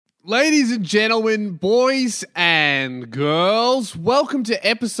Ladies and gentlemen, boys and girls, welcome to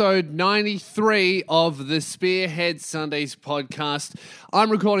episode 93 of the Spearhead Sundays podcast.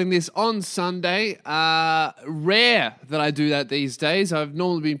 I'm recording this on Sunday. Rare that I do that these days. I've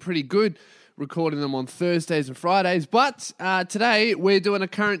normally been pretty good recording them on Thursdays and Fridays, but today we're doing a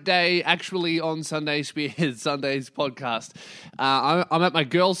current day actually on Sunday Spearhead Sundays podcast. I'm at my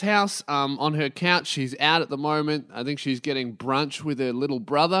girl's house on her couch. She's out at the moment. I think she's getting brunch with her little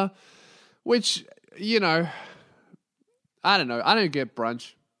brother, which, you know, I don't know. I don't get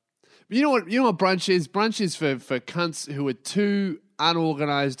brunch. But you know what brunch is? Brunch is for cunts who are too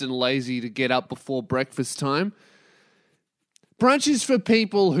unorganized and lazy to get up before breakfast time. Brunch is for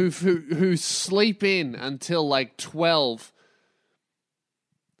people who sleep in until like 12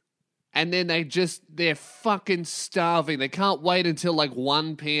 and then they're fucking starving. They can't wait until like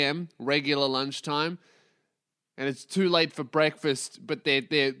 1 p.m. regular lunchtime and it's too late for breakfast, but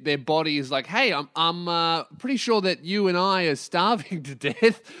their body is like, hey, I'm pretty sure that you and I are starving to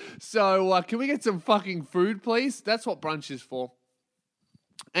death, so can we get some fucking food, please? That's what brunch is for.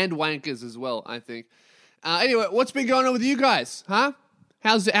 And wankers as well, I think. Anyway, what's been going on with you guys, huh?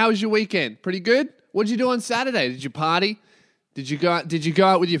 How was your weekend? Pretty good? What did you do on Saturday? Did you party? Did you go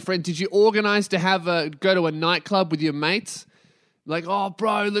out with your friend? Did you organize to go to a nightclub with your mates? Like, oh,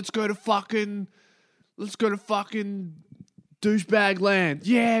 bro, let's go to fucking douchebag land.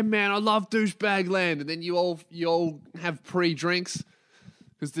 Yeah, man, I love douchebag land. And then you all have pre-drinks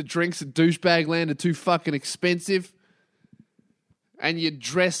because the drinks at douchebag land are too fucking expensive. And you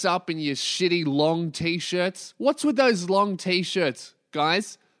dress up in your shitty long t-shirts. What's with those long t-shirts,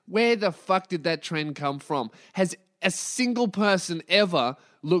 guys? Where the fuck did that trend come from? Has a single person ever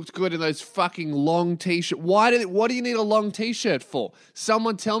looked good in those fucking long t-shirts? What do you need a long t-shirt for?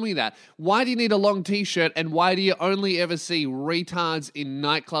 Someone tell me that. Why do you need a long t-shirt, and why do you only ever see retards in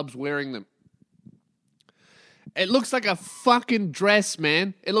nightclubs wearing them? It looks like a fucking dress,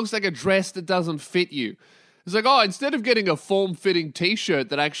 man. It looks like a dress that doesn't fit you. It's like, oh, instead of getting a form-fitting t-shirt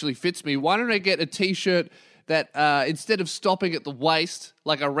that actually fits me, why don't I get a t-shirt that instead of stopping at the waist,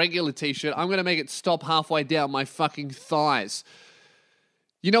 like a regular t-shirt, I'm going to make it stop halfway down my fucking thighs.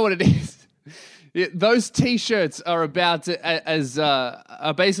 You know what it is? Those t-shirts are are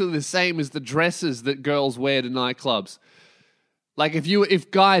basically the same as the dresses that girls wear to nightclubs. Like if you were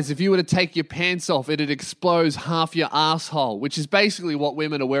to take your pants off, it'd expose half your asshole, which is basically what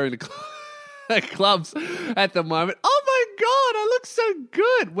women are wearing to clubs at the moment. Oh my god, I look so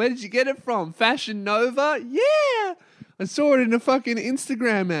good. Where did you get it from? Fashion Nova? Yeah. I saw it in a fucking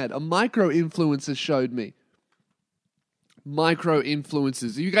Instagram ad. A micro-influencer showed me.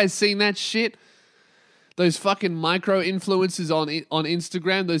 Micro-influencers. Have you guys seen that shit? Those fucking micro-influencers on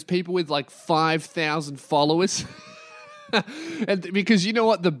Instagram, those people with like 5,000 followers. And because you know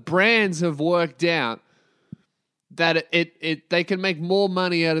what? The brands have worked out that they can make more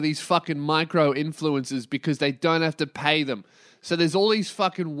money out of these fucking micro-influencers because they don't have to pay them. So there's all these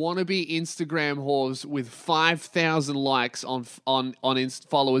fucking wannabe Instagram whores with 5,000 likes on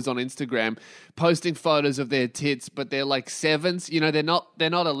followers on Instagram, posting photos of their tits, but they're like 7s. You know, they're not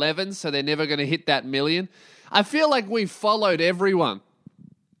 11s, so they're never going to hit that million. I feel like we've followed everyone.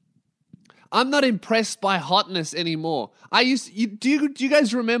 I'm not impressed by hotness anymore. Do you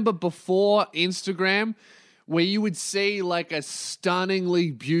guys remember before Instagram, where you would see like a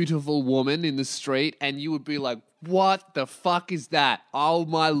stunningly beautiful woman in the street and you would be like, what the fuck is that? Oh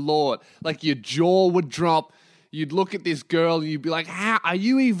my Lord. Like your jaw would drop. You'd look at this girl and you'd be like, how are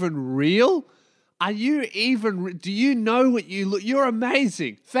you even real? Do you know what you look? You're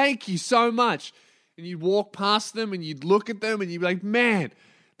amazing. Thank you so much. And you'd walk past them and you'd look at them and you'd be like, man,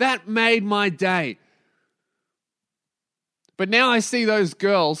 that made my day. But now I see those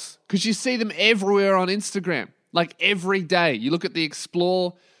girls, because you see them everywhere on Instagram, like every day. You look at the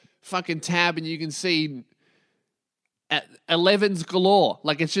Explore fucking tab and you can see 11s galore.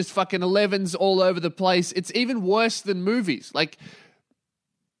 Like it's just fucking 11s all over the place. It's even worse than movies. Like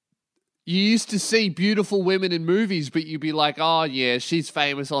you used to see beautiful women in movies, but you'd be like, oh yeah, she's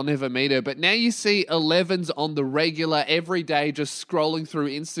famous, I'll never meet her. But now you see 11s on the regular every day just scrolling through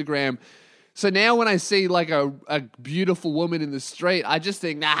Instagram. So now when I see like a beautiful woman in the street, I just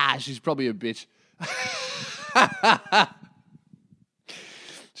think, nah, she's probably a bitch.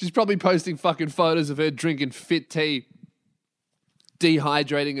 She's probably posting fucking photos of her drinking fit tea,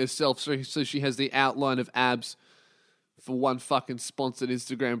 dehydrating herself so she has the outline of abs for one fucking sponsored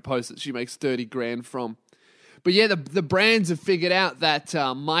Instagram post that she makes 30 grand from. But yeah, the brands have figured out that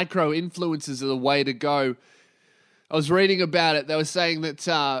micro-influencers are the way to go. I was reading about it. They were saying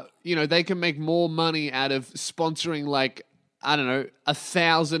that, they can make more money out of sponsoring like I don't know,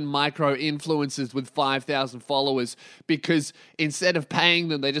 1,000 micro influencers with 5,000 followers, because instead of paying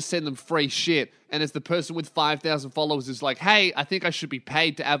them, they just send them free shit. And as the person with 5,000 followers is like, hey, I think I should be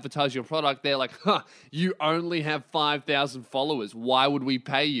paid to advertise your product, they're like, you only have 5,000 followers. Why would we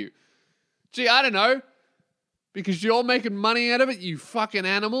pay you? Gee, I don't know. Because you're making money out of it, you fucking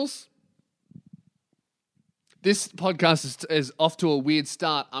animals. This podcast is off to a weird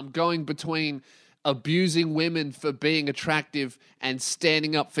start. I'm going between abusing women for being attractive and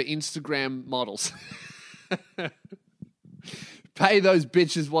standing up for Instagram models. Pay those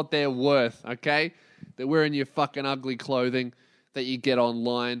bitches what they're worth, okay? They're wearing your fucking ugly clothing that you get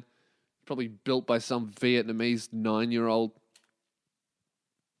online. Probably built by some Vietnamese 9-year-old.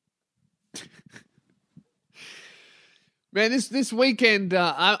 Man, this weekend,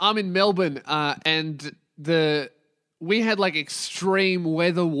 I'm in Melbourne, and we had like extreme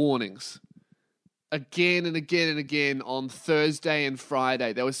weather warnings again and again and again on Thursday and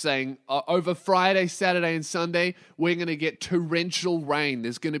Friday. They were saying over Friday, Saturday, and Sunday, we're going to get torrential rain.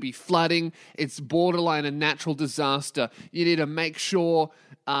 There's going to be flooding. It's borderline a natural disaster. You need to make sure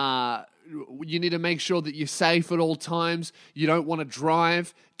that you're safe at all times. You don't want to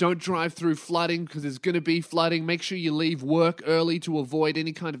drive. Don't drive through flooding because there's going to be flooding. Make sure you leave work early to avoid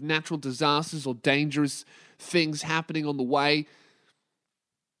any kind of natural disasters or dangerous things happening on the way.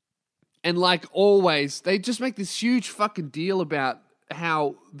 And like always, they just make this huge fucking deal about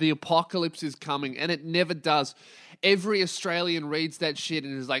how the apocalypse is coming, and it never does. Every Australian reads that shit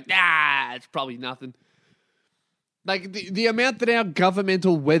and is like, nah, it's probably nothing. Like, the amount that our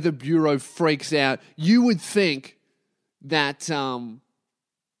governmental weather bureau freaks out, you would think that, I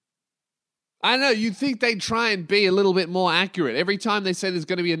don't know, you'd think they'd try and be a little bit more accurate. Every time they say there's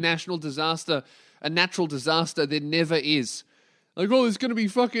going to be a natural disaster, there never is. Like, oh, there's going to be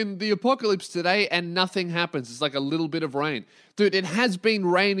fucking the apocalypse today, and nothing happens. It's like a little bit of rain. Dude, it has been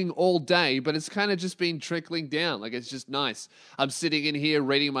raining all day, but it's kind of just been trickling down. Like, it's just nice. I'm sitting in here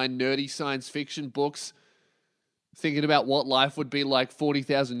reading my nerdy science fiction books, thinking about what life would be like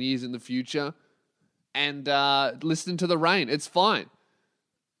 40,000 years in the future, and listening to the rain. It's fine.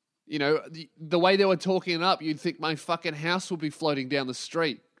 You know, the way they were talking it up, you'd think my fucking house would be floating down the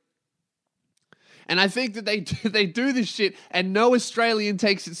street. And I think that they do this shit, and no Australian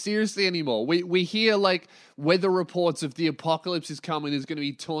takes it seriously anymore. We hear, like, weather reports of the apocalypse is coming, there's going to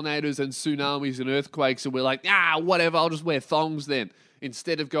be tornadoes and tsunamis and earthquakes, and we're like, whatever, I'll just wear thongs then,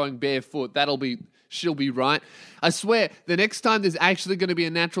 instead of going barefoot. She'll be right. I swear, the next time there's actually going to be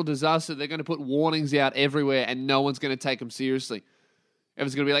a natural disaster, they're going to put warnings out everywhere, and no one's going to take them seriously.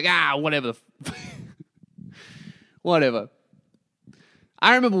 Everyone's going to be like, whatever. Whatever.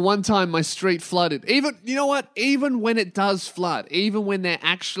 I remember one time my street flooded. You know what? Even when it does flood, even when there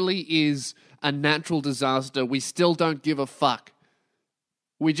actually is a natural disaster, we still don't give a fuck.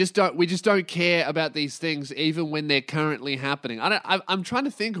 We just don't care about these things, even when they're currently happening. I'm trying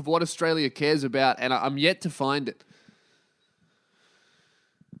to think of what Australia cares about, and I'm yet to find it.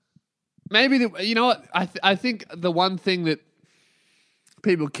 Maybe you know what? I think the one thing that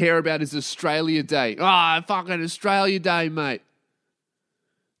people care about is Australia Day. Fucking Australia Day, mate.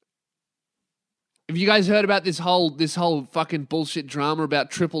 Have you guys heard about this whole fucking bullshit drama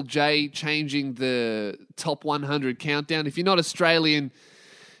about Triple J changing the top 100 countdown? If you're not Australian,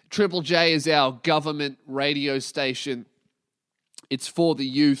 Triple J is our government radio station. It's for the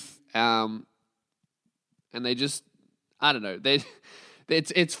youth, and they just, I don't know,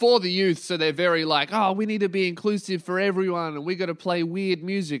 it's for the youth, so they're very like, we need to be inclusive for everyone, and we got to play weird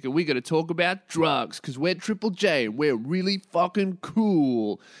music, and we got to talk about drugs, because we're Triple J, and we're really fucking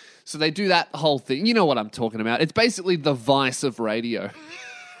cool. So they do that whole thing. You know what I'm talking about. It's basically the Vice of radio.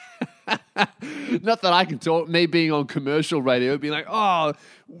 Not that I can talk, me being on commercial radio, being like,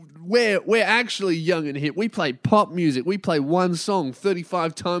 we're actually young and hip. We play pop music. We play one song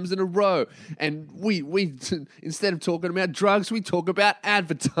 35 times in a row. And we instead of talking about drugs, we talk about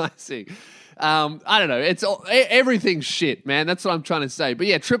advertising. I don't know. Everything's shit, man. That's what I'm trying to say. But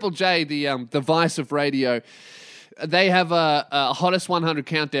yeah, Triple J, the Vice of radio, they have a hottest 100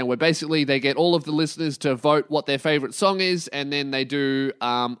 countdown where basically they get all of the listeners to vote what their favorite song is, and then they do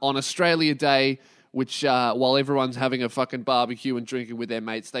on Australia Day, which while everyone's having a fucking barbecue and drinking with their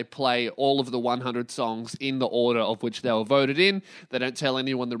mates, they play all of the 100 songs in the order of which they were voted in. They don't tell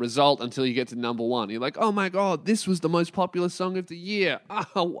anyone the result until you get to number one. You're like, oh my God, this was the most popular song of the year.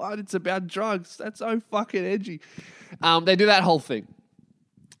 What? It's about drugs. That's so fucking edgy. They do that whole thing.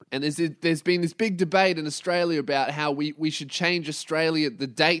 And there's been this big debate in Australia about how we should change the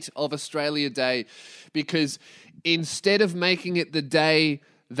date of Australia Day, because instead of making it the day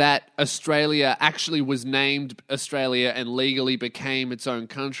that Australia actually was named Australia and legally became its own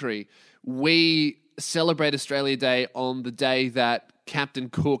country. We celebrate Australia Day on the day that Captain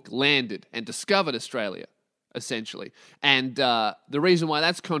Cook landed and discovered Australia, essentially. And the reason why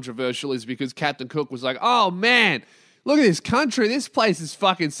that's controversial is because Captain Cook was like, oh man, look at this country. This place is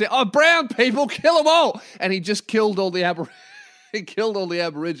fucking sick. Oh, brown people, kill them all. And he just killed all the he killed all the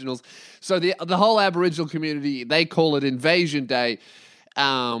Aboriginals. So the whole Aboriginal community, they call it Invasion Day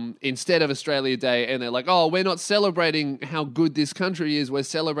instead of Australia Day. And they're like, oh, we're not celebrating how good this country is. We're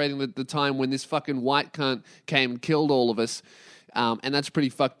celebrating the time when this fucking white cunt came and killed all of us. And that's pretty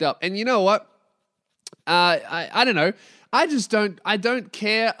fucked up. And you know what? I don't know. I don't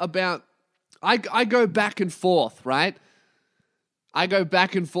care about, I go back and forth, right? I go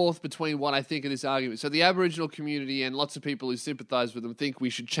back and forth between what I think of this argument. So the Aboriginal community and lots of people who sympathise with them think we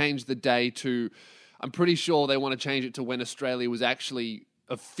should change the day to, I'm pretty sure they want to change it to when Australia was actually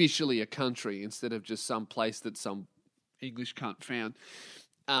officially a country instead of just some place that some English cunt found.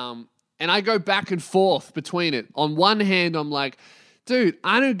 And I go back and forth between it. On one hand, I'm like, dude,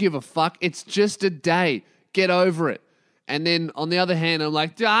 I don't give a fuck. It's just a day. Get over it. And then on the other hand, I'm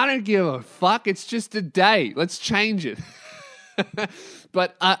like, dude, I don't give a fuck. It's just a day. Let's change it.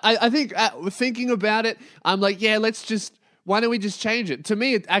 But I think thinking about it, I'm like, yeah, why don't we just change it? To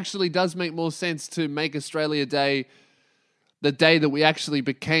me, it actually does make more sense to make Australia Day the day that we actually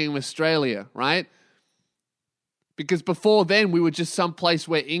became Australia, right? Because before then, we were just some place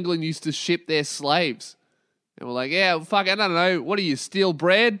where England used to ship their slaves. And we're like, yeah, fuck, I don't know. What do you, steal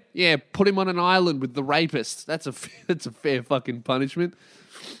bread? Yeah, put him on an island with the rapists. That's a fair fucking punishment.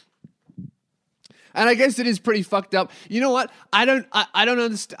 And I guess it is pretty fucked up. You know what? I don't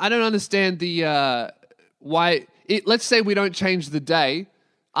understand the why. Let's say we don't change the day.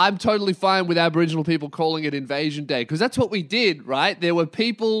 I'm totally fine with Aboriginal people calling it Invasion Day because that's what we did, right? There were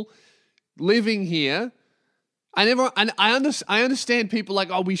people living here. I understand people like,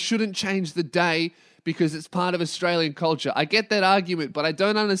 oh, we shouldn't change the day because it's part of Australian culture. I get that argument, but I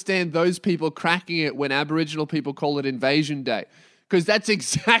don't understand those people cracking it when Aboriginal people call it Invasion Day. Because that's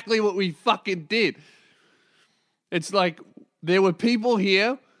exactly what we fucking did. It's like there were people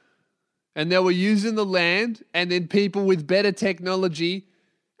here and they were using the land, and then people with better technology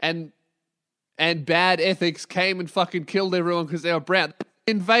and bad ethics came and fucking killed everyone because they were brown.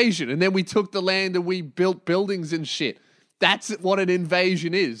 Invasion. And then we took the land and we built buildings and shit. That's what an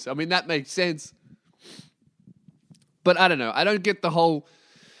invasion is. I mean, that makes sense. But I don't know. I don't get the whole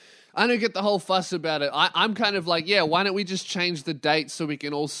fuss about it. I'm kind of like, yeah, why don't we just change the date so we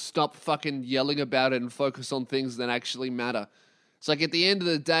can all stop fucking yelling about it and focus on things that actually matter? It's like at the end of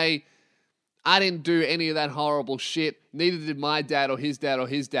the day, I didn't do any of that horrible shit. Neither did my dad or his dad or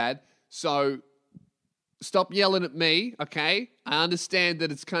his dad. So stop yelling at me, okay? I understand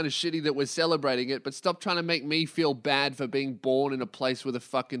that it's kind of shitty that we're celebrating it, but stop trying to make me feel bad for being born in a place with a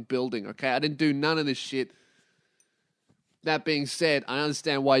fucking building, okay? I didn't do none of this shit. That being said, I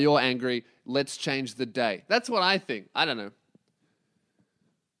understand why you're angry. Let's change the day. That's what I think. I don't know.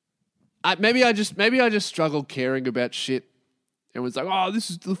 Maybe I just struggle caring about shit. Everyone's like, oh, this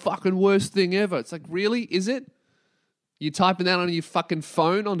is the fucking worst thing ever. It's like, really? Is it? You typing that on your fucking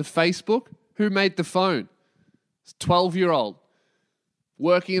phone onto Facebook? Who made the phone? It's a 12-year-old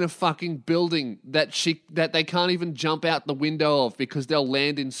working in a fucking building that they can't even jump out the window of because they'll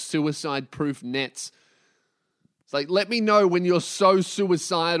land in suicide-proof nets. It's like, let me know when you're so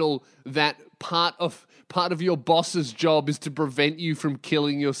suicidal that part of your boss's job is to prevent you from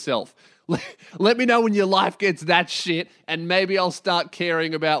killing yourself. Let me know when your life gets that shit, and maybe I'll start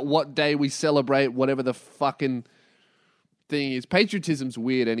caring about what day we celebrate whatever the fucking thing is. Patriotism's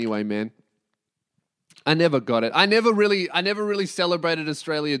weird anyway, man. I never got it. I never really celebrated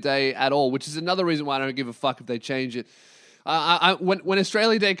Australia Day at all, which is another reason why I don't give a fuck if they change it. When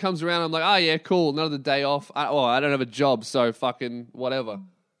Australia Day comes around, I'm like, oh yeah, cool, another day off. I don't have a job, so fucking whatever.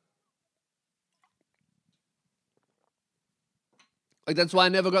 Like, that's why I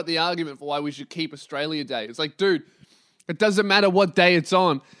never got the argument for why we should keep Australia Day. It's like, dude, it doesn't matter what day it's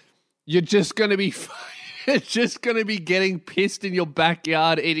on. You're just going to be... It's just going to be getting pissed in your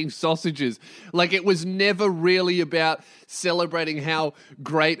backyard eating sausages. Like, it was never really about celebrating how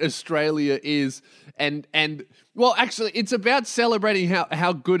great Australia is. And well, actually, it's about celebrating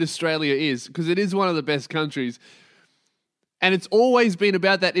how good Australia is, because it is one of the best countries. And it's always been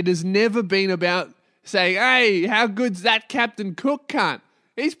about that. It has never been about saying, hey, how good's that Captain Cook cunt?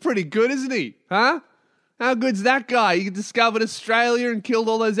 He's pretty good, isn't he? Huh? How good's that guy? He discovered Australia and killed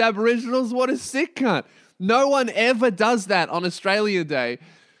all those Aboriginals? What a sick cunt. No one ever does that on Australia Day.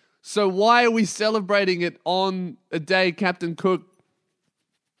 So why are we celebrating it on a day Captain Cook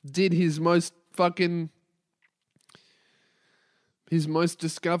did his most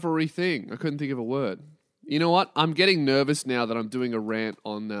discovery thing. I couldn't think of a word. You know what? I'm getting nervous now that I'm doing a rant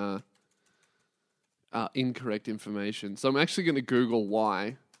on incorrect information. So I'm actually going to Google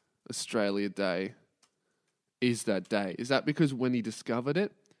why Australia Day is that day. Is that because when he discovered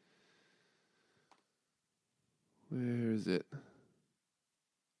it? Where is it?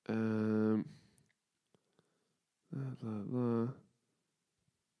 Blah, blah, blah.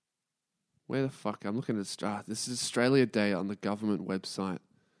 Where the fuck? I'm looking at this is Australia Day on the government website.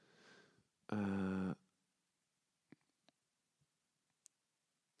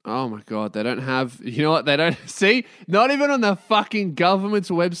 Oh my God, they don't have, you know what, they don't, see, not even on the fucking government's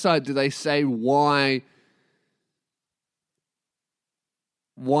website do they say why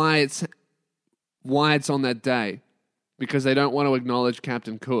it's on that day, because they don't want to acknowledge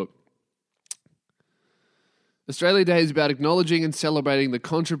Captain Cook. Australia Day is about acknowledging and celebrating the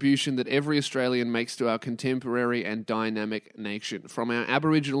contribution that every Australian makes to our contemporary and dynamic nation. From our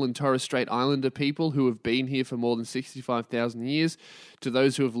Aboriginal and Torres Strait Islander people who have been here for more than 65,000 years, to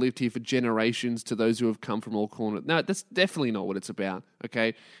those who have lived here for generations, to those who have come from all corners. No, that's definitely not what it's about,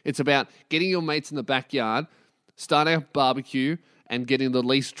 okay? It's about getting your mates in the backyard, starting a barbecue, and getting the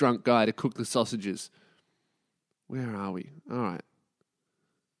least drunk guy to cook the sausages. Where are we? All right.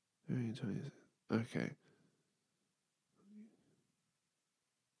 Okay.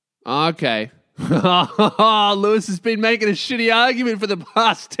 Okay. Lewis has been making a shitty argument for the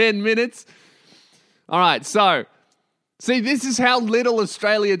past 10 minutes. All right, so, see, this is how little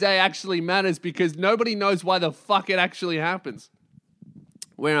Australia Day actually matters, because nobody knows why the fuck it actually happens.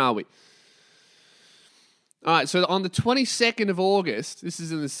 Where are we? All right, so on the 22nd of August, this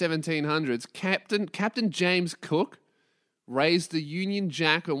is in the 1700s, Captain James Cook raised the Union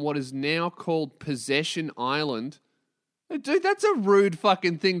Jack on what is now called Possession Island. Dude, that's a rude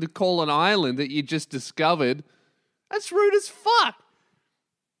fucking thing to call an island that you just discovered. That's rude as fuck.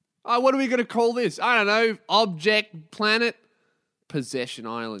 Oh, what are we going to call this? I don't know. Object, planet, Possession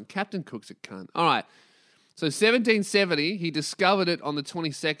Island. Captain Cook's a cunt. All right. So 1770, he discovered it on the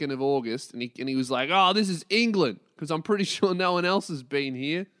 22nd of August, and he was like, oh, this is England, because I'm pretty sure no one else has been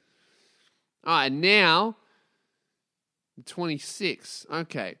here. All right, now, the 26th.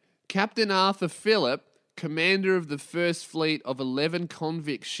 Okay. Captain Arthur Phillip, commander of the first fleet of 11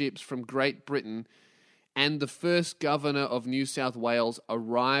 convict ships from Great Britain and the first governor of New South Wales,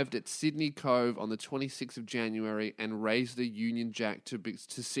 arrived at Sydney Cove on the 26th of January and raised the Union Jack to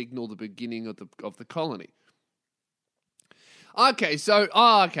signal the beginning of the colony. Okay, so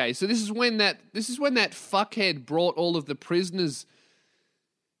this is when that fuckhead brought all of the prisoners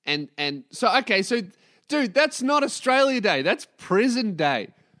and so dude, that's not Australia Day, that's Prison Day.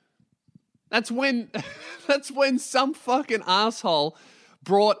 That's when some fucking asshole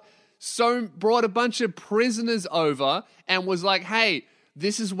brought a bunch of prisoners over and was like, hey,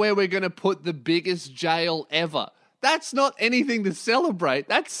 this is where we're going to put the biggest jail ever. That's not anything to celebrate.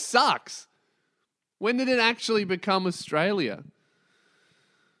 That sucks. When did it actually become Australia?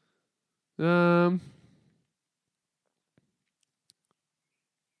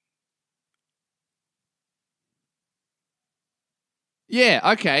 Yeah,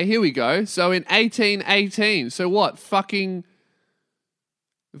 okay, here we go. So in 1818, so what? Fucking,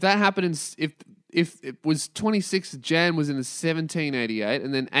 if that happened if it was 26th of Jan was in the 1788,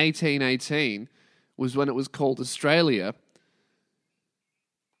 and then 1818 was when it was called Australia.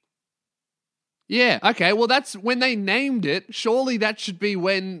 Yeah, okay, well that's when they named it. Surely that should be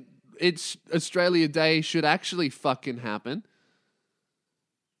when it's Australia Day should actually fucking happen.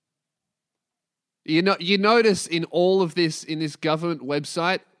 You notice in all of this, in this government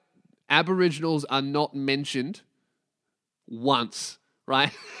website, Aboriginals are not mentioned once,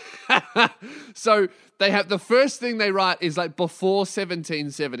 right? So they have, the first thing they write is like before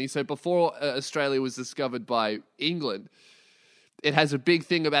 1770, so before Australia was discovered by England. It has a big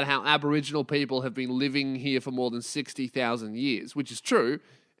thing about how Aboriginal people have been living here for more than 60,000 years, which is true,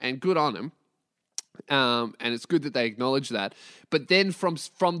 and good on them. And it's good that they acknowledge that. But then from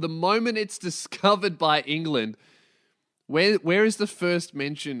the moment it's discovered by England, where is the first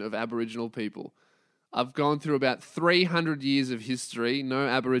mention of Aboriginal people? I've gone through about 300 years of history. No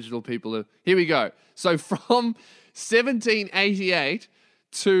Aboriginal people. Here we go. So from 1788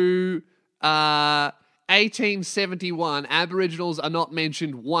 to 1871, Aboriginals are not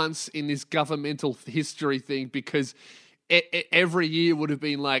mentioned once in this governmental history thing, because every year would have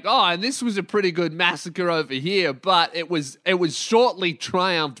been like, oh, and this was a pretty good massacre over here, but it was shortly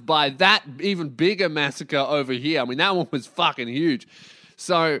triumphed by that even bigger massacre over here. I mean, that one was fucking huge.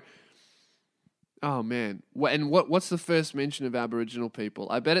 So Oh, man. What's the first mention of Aboriginal people?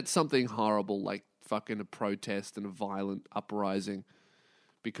 I bet it's something horrible, like fucking a protest and a violent uprising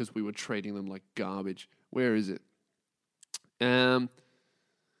because we were treating them like garbage. Where is it? Where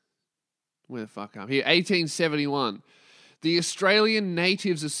the fuck am I? Here, 1871. The Australian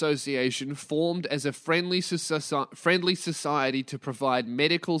Natives Association formed as a friendly society to provide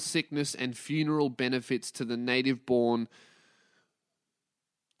medical, sickness, and funeral benefits to the native born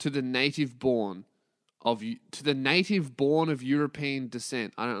of European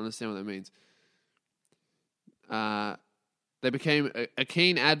descent. I don't understand what that means. They became a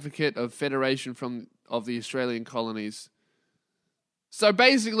keen advocate of federation of the Australian colonies. So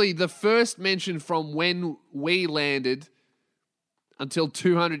basically, the first mention from when we landed until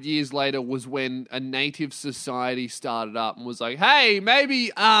 200 years later was when a native society started up and was like, hey,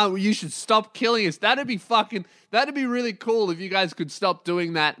 maybe you should stop killing us. That'd be really cool if you guys could stop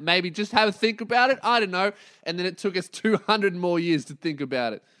doing that. Maybe just have a think about it. I don't know. And then it took us 200 more years to think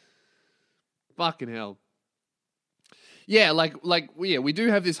about it. Fucking hell. Yeah, we do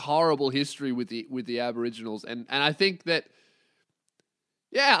have this horrible history with the Aboriginals, and I think that,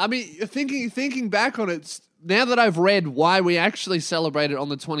 yeah, I mean, thinking back on it, now that I've read why we actually celebrate it on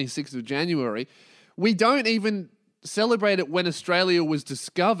the 26th of January, we don't even celebrate it when Australia was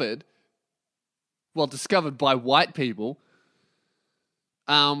discovered. Well, discovered by white people.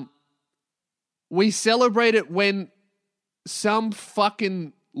 We celebrate it when some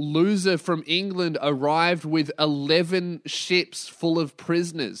fucking loser from England arrived with 11 ships full of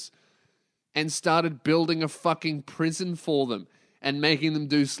prisoners and started building a fucking prison for them and making them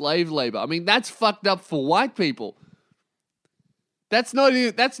do slave labor. I mean, that's fucked up for white people. That's not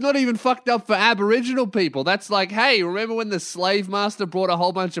even fucked up for Aboriginal people. That's like, hey, remember when the slave master brought a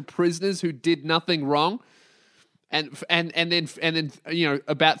whole bunch of prisoners who did nothing wrong, and then you know,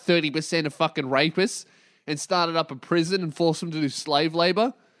 about 30% of fucking rapists, and started up a prison and forced them to do slave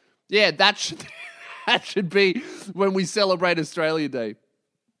labor? Yeah, that should be when we celebrate Australia Day.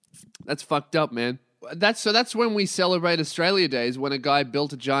 That's fucked up, man. That's when we celebrate Australia Day, is when a guy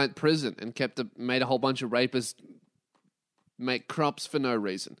built a giant prison and made a whole bunch of rapists make crops for no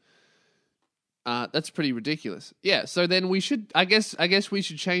reason. That's pretty ridiculous. Yeah, so then we should, I guess we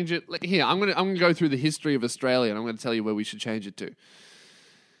should change it. Here, I'm gonna go through the history of Australia, and I'm gonna tell you where we should change it to.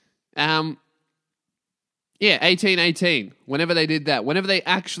 Yeah, 1818. Whenever they did that, whenever they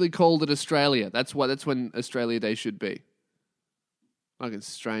actually called it Australia, that's when Australia Day should be. Fucking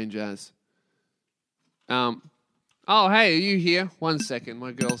strange as. Oh, hey, are you here? 1 second,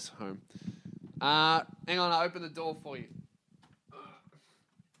 my girl's home. Hang on, I'll open the door for you.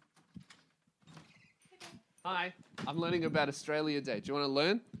 Hi, I'm learning about Australia Day. Do you want to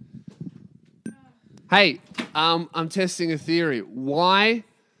learn? Hey, I'm testing a theory. Why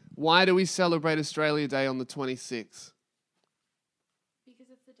do we celebrate Australia Day on the 26th? Because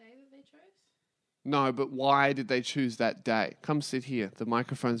it's the day that they chose? No, but why did they choose that day? Come sit here. The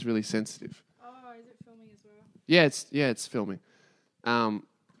microphone's really sensitive. Oh, is it filming as well? Yeah, it's filming.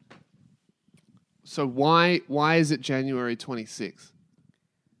 So why is it January 26th?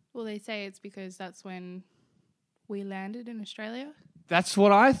 Well, they say it's because that's when we landed in Australia. That's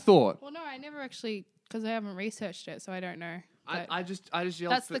what I thought. Well, no, I never actually, because I haven't researched it, so I don't know. I just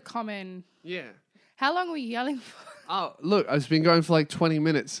yelled. That's the common. Yeah. How long were you yelling for? Oh, look, I've been going for like 20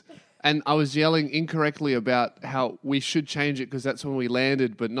 minutes, and I was yelling incorrectly about how we should change it because that's when we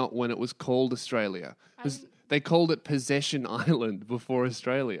landed, but not when it was called Australia. Because they called it Possession Island before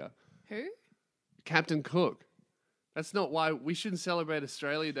Australia. Who? Captain Cook. That's not why we shouldn't celebrate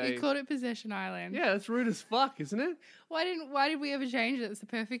Australia Day. You called it Possession Island. Yeah, that's rude as fuck, isn't it? Why did we ever change it? It's the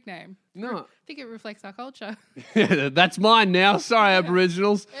perfect name. No. I think it reflects our culture. Yeah, that's mine now. Sorry,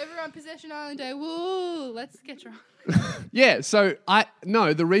 Aboriginals. Everyone, Possession Island Day. Woo! Let's get drunk. Yeah, so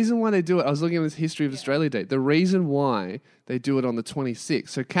the reason why they do it, I was looking at this history of Australia Day. The reason why they do it on the 26th.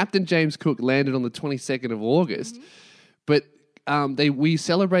 So Captain James Cook landed on the 22nd of August, but we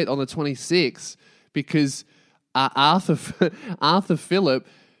celebrate on the 26th because Arthur Phillip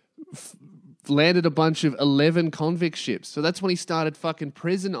landed a bunch of 11 convict ships. So that's when he started fucking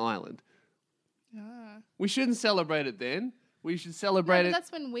Prison Island. Ah. We shouldn't celebrate it then. We should celebrate it.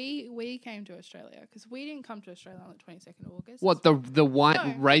 That's when we came to Australia, because we didn't come to Australia on the 22nd of August. What, the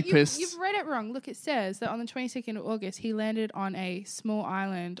white rapists? You've read it wrong. Look, it says that on the 22nd of August, he landed on a small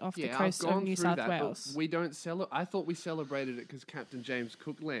island off the coast of New South Wales. We don't celebrate. I thought we celebrated it because Captain James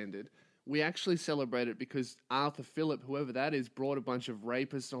Cook landed. We actually celebrate it because Arthur Phillip, whoever that is, brought a bunch of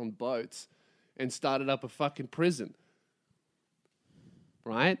rapists on boats and started up a fucking prison.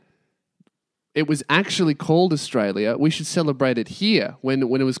 Right? It was actually called Australia. We should celebrate it here when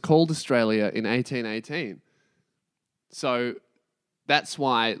it was called Australia in 1818. So that's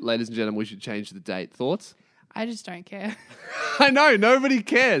why, ladies and gentlemen, we should change the date. Thoughts? I just don't care. I know, nobody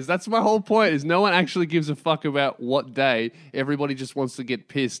cares. That's my whole point, is no one actually gives a fuck about what day. Everybody just wants to get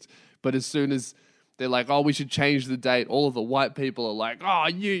pissed. But as soon as they're like, oh, we should change the date, all of the white people are like, oh,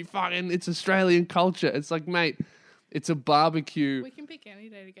 you fucking, it's Australian culture. It's like, mate, it's a barbecue. We can pick any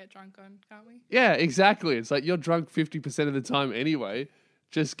day to get drunk on, can't we? Yeah, exactly. It's like you're drunk 50% of the time anyway.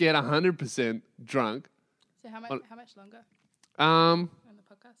 Just get 100% drunk. So how much longer? On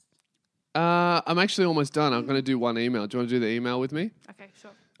the podcast? I'm actually almost done. I'm going to do one email. Do you want to do the email with me? Okay,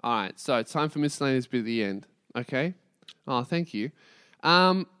 sure. All right. So it's time for miscellaneous bit at the end. Okay. Oh, thank you.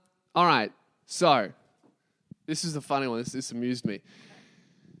 All right. So this is the funny one. This amused me.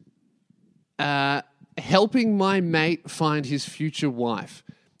 Helping my mate find his future wife.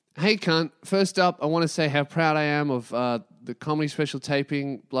 Hey, cunt. First up, I want to say how proud I am of the comedy special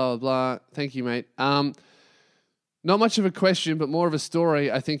taping, blah, blah, blah. Thank you, mate. Not much of a question, but more of a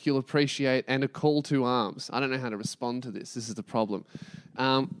story I think you'll appreciate, and a call to arms. I don't know how to respond to this. This is the problem.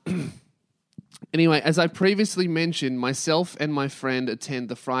 Anyway, as I previously mentioned, myself and my friend attend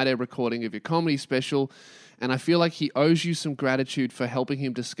the Friday recording of your comedy special, and I feel like he owes you some gratitude for helping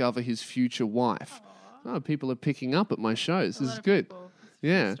him discover his future wife. Aww. Oh, people are picking up at my shows. This is good.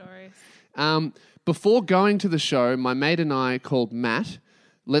 Yeah. Before going to the show, my mate and I called Matt.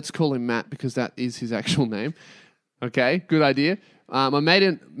 Let's call him Matt because that is his actual name. Okay, good idea. My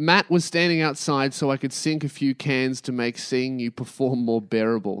mate Matt was standing outside so I could sink a few cans to make seeing you perform more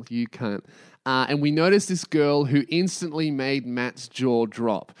bearable. You can't. And we noticed this girl who instantly made Matt's jaw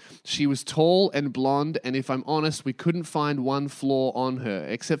drop. She was tall and blonde, and if I'm honest, we couldn't find one flaw on her,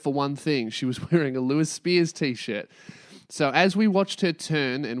 except for one thing. She was wearing a Lewis Spears t-shirt. So as we watched her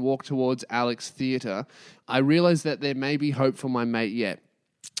turn and walk towards Alex Theatre, I realized that there may be hope for my mate yet.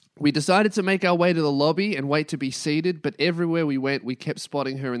 We decided to make our way to the lobby and wait to be seated, but everywhere we went, we kept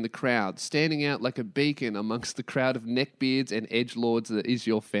spotting her in the crowd, standing out like a beacon amongst the crowd of neckbeards and edgelords that is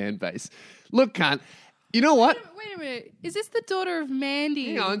your fan base. Look, cunt, you know what? Wait a minute. Is this the daughter of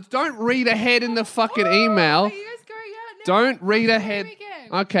Mandy? Hang on, don't read ahead in the fucking email. Are you guys going out now? Don't read ahead.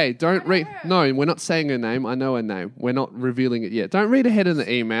 Okay, don't read. No, we're not saying her name. I know her name. We're not revealing it yet. Don't read ahead in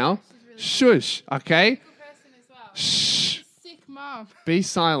the email. Really Shush, okay? Well. Shh. Sick mom. Be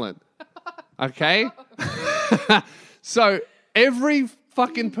silent. Okay? So every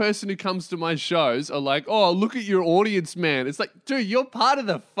fucking person who comes to my shows are like, oh, look at your audience, man. It's like, dude, you're part of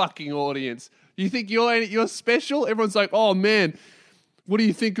the fucking audience. You think you're special? Everyone's like, oh, man, what do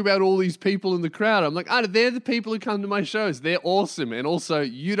you think about all these people in the crowd? I'm like, they're the people who come to my shows. They're awesome. And also,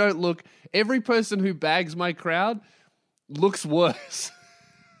 you don't look... Every person who bags my crowd looks worse.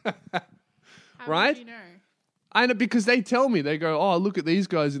 Right? How do you know? I know, because they tell me. They go, oh, look at these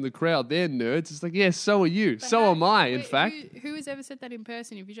guys in the crowd. They're nerds. It's like, yeah, so are you. But so am I, in fact. Who has ever said that in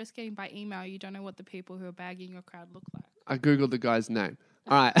person? If you're just getting by email, you don't know what the people who are bagging your crowd look like. I Googled the guy's name.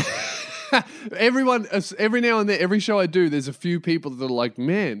 All right. Everyone, every now and then, every show I do, there's a few people that are like,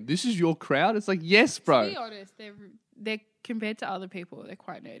 man, this is your crowd? It's like, yes, bro. To be honest, they're compared to other people, they're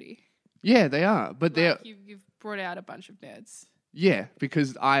quite nerdy. Yeah, they are. But like you've brought out a bunch of nerds. Yeah,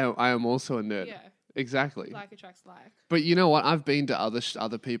 because I am also a nerd. Yeah. Exactly. Like attracts like. But you know what? I've been to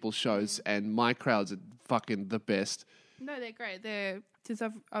other people's shows, and my crowds are fucking the best. No, they're great. Since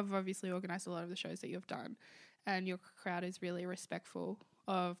I've obviously organised a lot of the shows that you've done, and your crowd is really respectful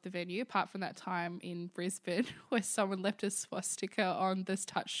of the venue, apart from that time in Brisbane where someone left a swastika on this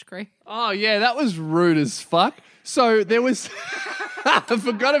touch screen. Oh, yeah, that was rude as fuck. So there was... I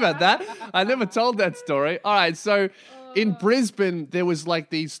forgot about that. I never told that story. All right, so in Brisbane, there was like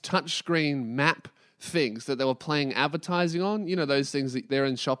these touchscreen map things that they were playing advertising on. You know, those things that they're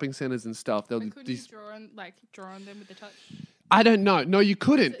in shopping centres and stuff. Couldn't you draw on them with the touch? I don't know. No, you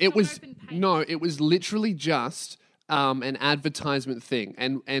couldn't. It was literally just an advertisement thing.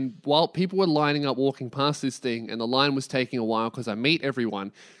 And while people were lining up walking past this thing, and the line was taking a while because I meet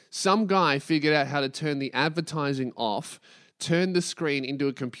everyone, some guy figured out how to turn the advertising off, turned the screen into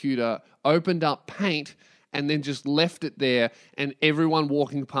a computer, opened up Paint, and then just left it there, and everyone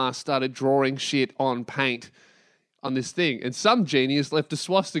walking past started drawing shit on Paint on this thing. And some genius left a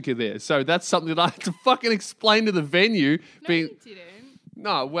swastika there. So that's something that I had to fucking explain to the venue. No, you didn't.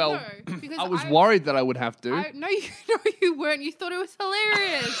 No, well, no, because I was worried that I would have to. No, you weren't. You thought it was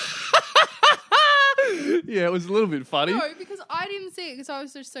hilarious. Yeah, it was a little bit funny. No, because I didn't see it because I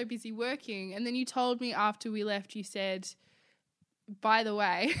was just so busy working. And then you told me after we left, you said, by the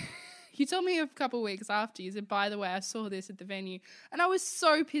way, You told me a couple of weeks after. You said, by the way, I saw this at the venue. And I was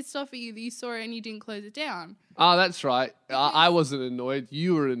so pissed off at you that you saw it and you didn't close it down. Oh, that's right. I wasn't annoyed.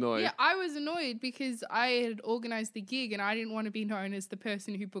 You were annoyed. Yeah, I was annoyed because I had organised the gig and I didn't want to be known as the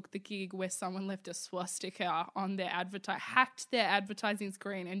person who booked the gig where someone left a swastika on their hacked their advertising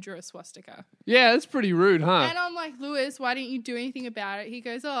screen and drew a swastika. Yeah, that's pretty rude, huh? And I'm like, Lewis, why didn't you do anything about it? He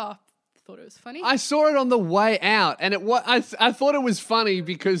goes, oh, thought it was funny. I saw it on the way out, and I thought it was funny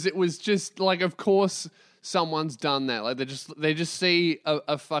because it was just like, of course, someone's done that. Like they just see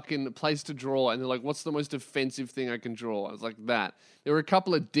a fucking place to draw, and they're like, "What's the most offensive thing I can draw?" I was like, "That." There were a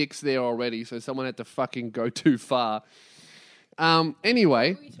couple of dicks there already, so someone had to fucking go too far.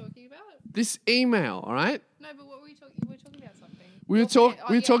 Anyway, What were you talking about? this email, all right? No, but what were we talking? We were talking about something.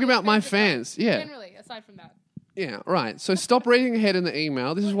 We were talking about my fans. Yeah. Generally, aside from that. Yeah, right. So stop reading ahead in the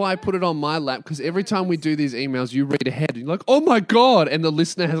email. This is why I put it on my lap, because every time we do these emails, you read ahead. And you're like, oh my God. And the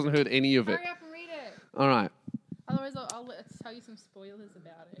listener hasn't heard any of it. Hurry up and read it. All right. Otherwise, I'll tell you some spoilers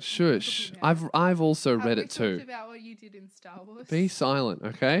about it. Shush. I've also read it too. Have we talked about what you did in Star Wars? Be silent,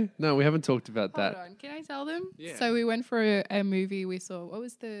 okay? No, we haven't talked about that. Hold on. Can I tell them? Yeah. So we went for a movie we saw. What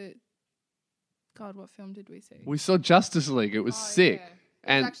was what film did we see? We saw Justice League. It was sick. Yeah.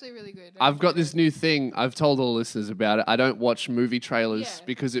 And It's actually really good. I've got this new thing. I've told all the listeners about it. I don't watch movie trailers Yeah.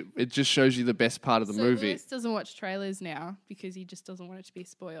 because it just shows you the best part of the movie. Lewis doesn't watch trailers now because he just doesn't want it to be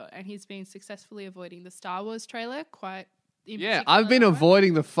spoiled. And he's been successfully avoiding the Star Wars trailer quite Yeah, I've been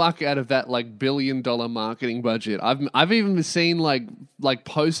avoiding the fuck out of that like $1 billion marketing budget. I've even seen like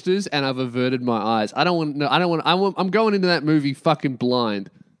posters and I've averted my eyes. I'm going into that movie fucking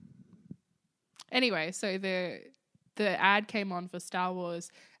blind. Anyway, so the ad came on for Star Wars,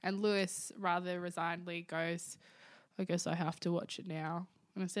 and Lewis rather resignedly goes, I guess I have to watch it now.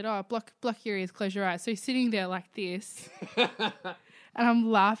 And I said, oh, block your ears, close your eyes. So he's sitting there like this, and I'm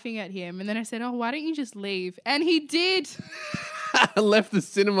laughing at him. And then I said, oh, why don't you just leave? And he did. I left the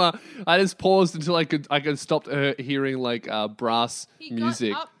cinema. I just paused until I could stop hearing like brass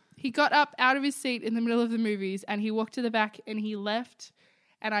music. He got up out of his seat in the middle of the movies, and he walked to the back, and he left.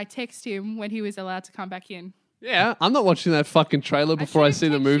 And I texted him when he was allowed to come back in. Yeah, I'm not watching that fucking trailer before I see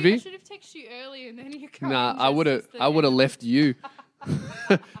the movie. I should have texted you early, and then you come. Nah, I would have left you.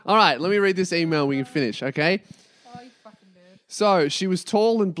 All right, let me read this email. We can finish, okay? Oh, you fucking nerd. So she was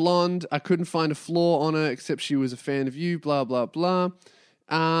tall and blonde. I couldn't find a flaw on her except she was a fan of you. Blah blah blah.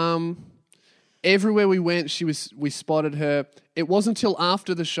 Everywhere we went, we spotted her. It wasn't until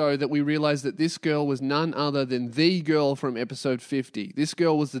after the show that we realized that this girl was none other than the girl from episode 50. This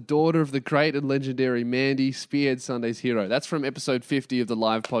girl was the daughter of the great and legendary Mandy, Spearhead Sunday's hero. That's from episode 50 of the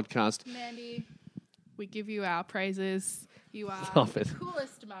live podcast. Mandy, we give you our praises. You are Stop it. the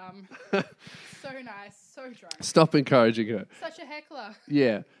coolest mum. So nice, so drunk. Stop encouraging her. Such a heckler.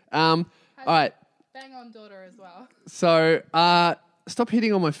 Yeah. All right. Bang on daughter as well. So, stop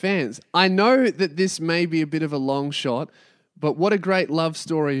hitting on my fans. I know that this may be a bit of a long shot, but what a great love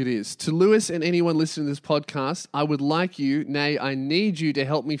story it is. To Lewis and anyone listening to this podcast, I would like you, nay, I need you to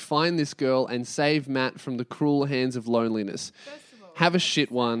help me find this girl and save Matt from the cruel hands of loneliness. First of all, Have a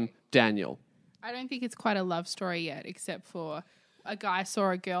shit one, Daniel. I don't think it's quite a love story yet, except for a guy saw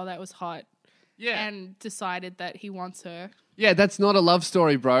a girl that was hot and decided that he wants her. Yeah, that's not a love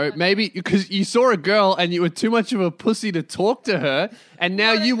story, bro. Maybe because you saw a girl and you were too much of a pussy to talk to her, and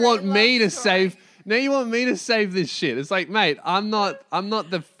now you want me to save. Now you want me to save this shit. It's like, mate, I'm not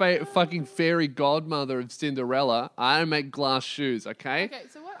the fucking fairy godmother of Cinderella. I don't make glass shoes, okay? Okay,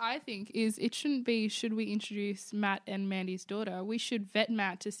 so what I think is it shouldn't be, should we introduce Matt and Mandy's daughter? We should vet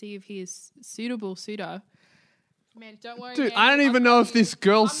Matt to see if he is suitable suitor. Man, don't worry, Dude, Mandy, I don't even know if this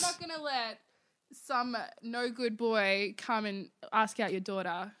girl's... I'm not going to let some no good boy come and ask out your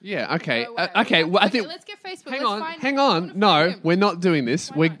daughter. Yeah, okay. No way. Okay, well, I think... Let's get Facebook. Hang on. No, we're not doing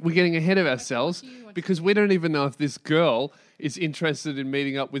this. We're getting ahead of ourselves because we don't even know if this girl is interested in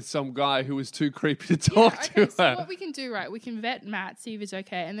meeting up with some guy who is too creepy to talk to her. So what we can do, right, we can vet Matt, see if it's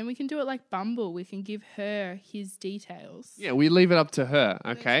okay, and then we can do it like Bumble. We can give her his details. Yeah, we leave it up to her,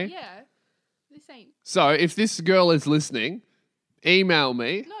 okay? Yeah. This ain't... So if this girl is listening, email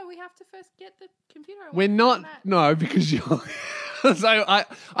me. No, we have to first get the computer. We're not... No, because you're... Because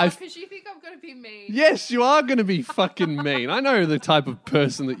you think I'm going to be mean. Yes, you are going to be fucking mean. I know the type of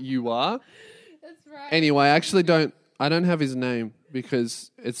person that you are. That's right. Anyway, I don't have his name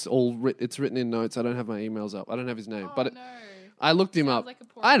because it's written in notes. I don't have my emails up. I don't have his name. No. I looked him up. Like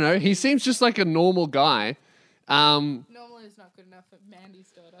I don't know. He seems just like a normal guy. Normal is not good enough for Mandy's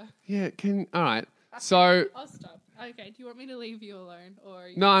daughter. Yeah, all right. So I'll stop. Okay, do you want me to leave you alone?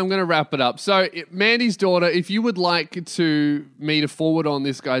 No, I'm going to wrap it up. So Mandy's daughter, if you would like me to forward on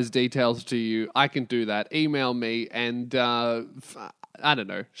this guy's details to you, I can do that. Email me and I don't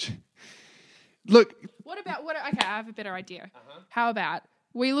know. Look. Okay, I have a better idea. How about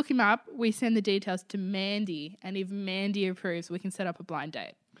we look him up, we send the details to Mandy, and if Mandy approves, we can set up a blind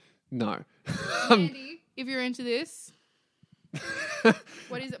date. No. Mandy, if you're into this,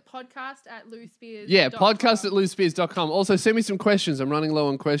 what is it? Podcast at loosespears.com. Yeah, podcast at loosespears.com. Also, send me some questions. I'm running low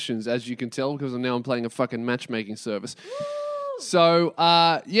on questions, as you can tell, because I'm playing a fucking matchmaking service. Woo! So,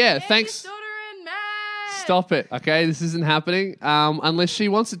 Mandy's thanks. daughter and Matt. Stop it, okay? This isn't happening unless she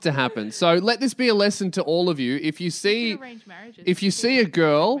wants it to happen. So let this be a lesson to all of you. If you see a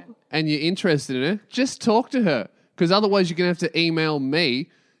girl and you're interested in her, just talk to her, because otherwise you're going to have to email me,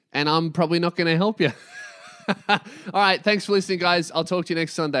 and I'm probably not going to help you. All right, thanks for listening, guys. I'll talk to you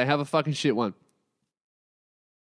next Sunday. Have a fucking shit one.